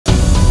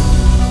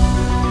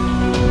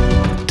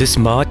This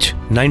March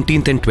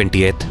 19th and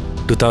 20th,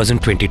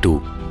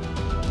 2022,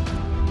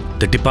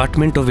 the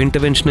Department of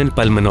Interventional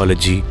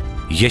Pulmonology,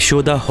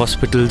 Yashoda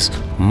Hospital's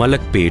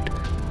Malakpet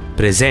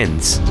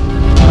presents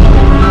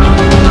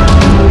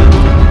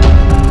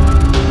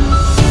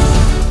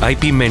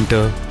IP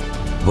Mentor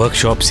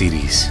Workshop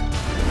Series.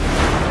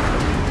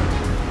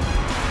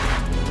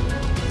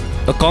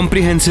 A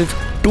comprehensive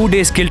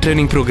 2-day skill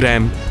training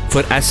program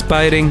for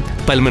aspiring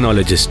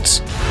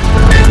pulmonologists.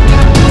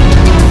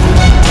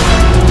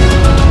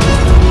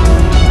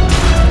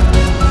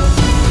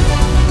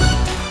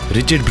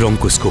 Rigid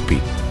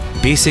Bronchoscopy,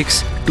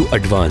 Basics to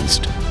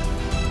Advanced.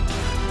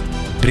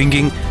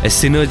 Bringing a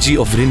synergy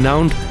of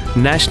renowned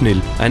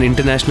national and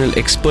international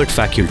expert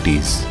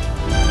faculties.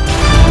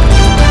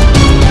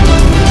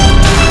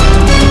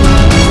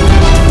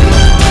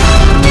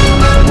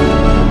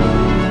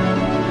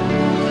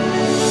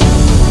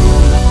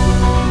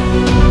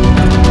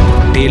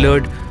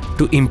 Tailored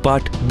to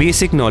impart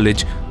basic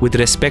knowledge with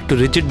respect to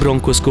rigid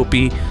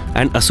bronchoscopy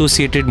and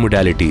associated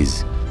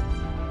modalities.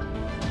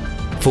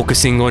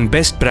 Focusing on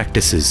best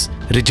practices,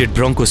 rigid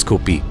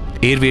bronchoscopy,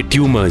 airway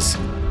tumors,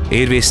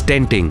 airway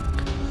stenting,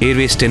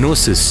 airway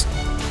stenosis,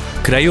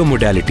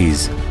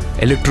 cryomodalities,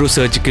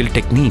 electrosurgical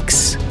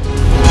techniques.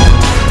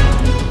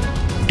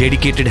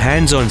 Dedicated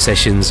hands-on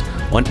sessions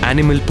on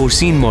animal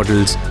porcine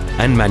models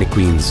and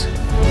mannequins.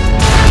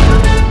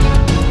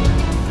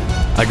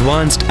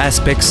 Advanced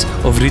aspects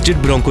of rigid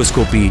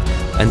bronchoscopy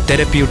and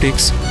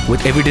therapeutics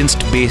with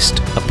evidence-based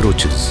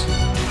approaches.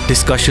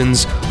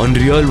 Discussions on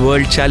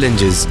real-world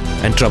challenges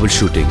and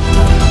troubleshooting.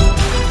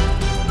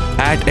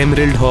 At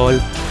Emerald Hall,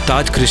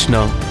 Taj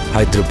Krishna,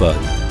 Hyderabad.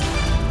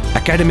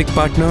 Academic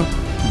partner,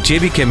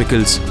 JB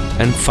Chemicals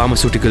and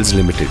Pharmaceuticals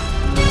Limited.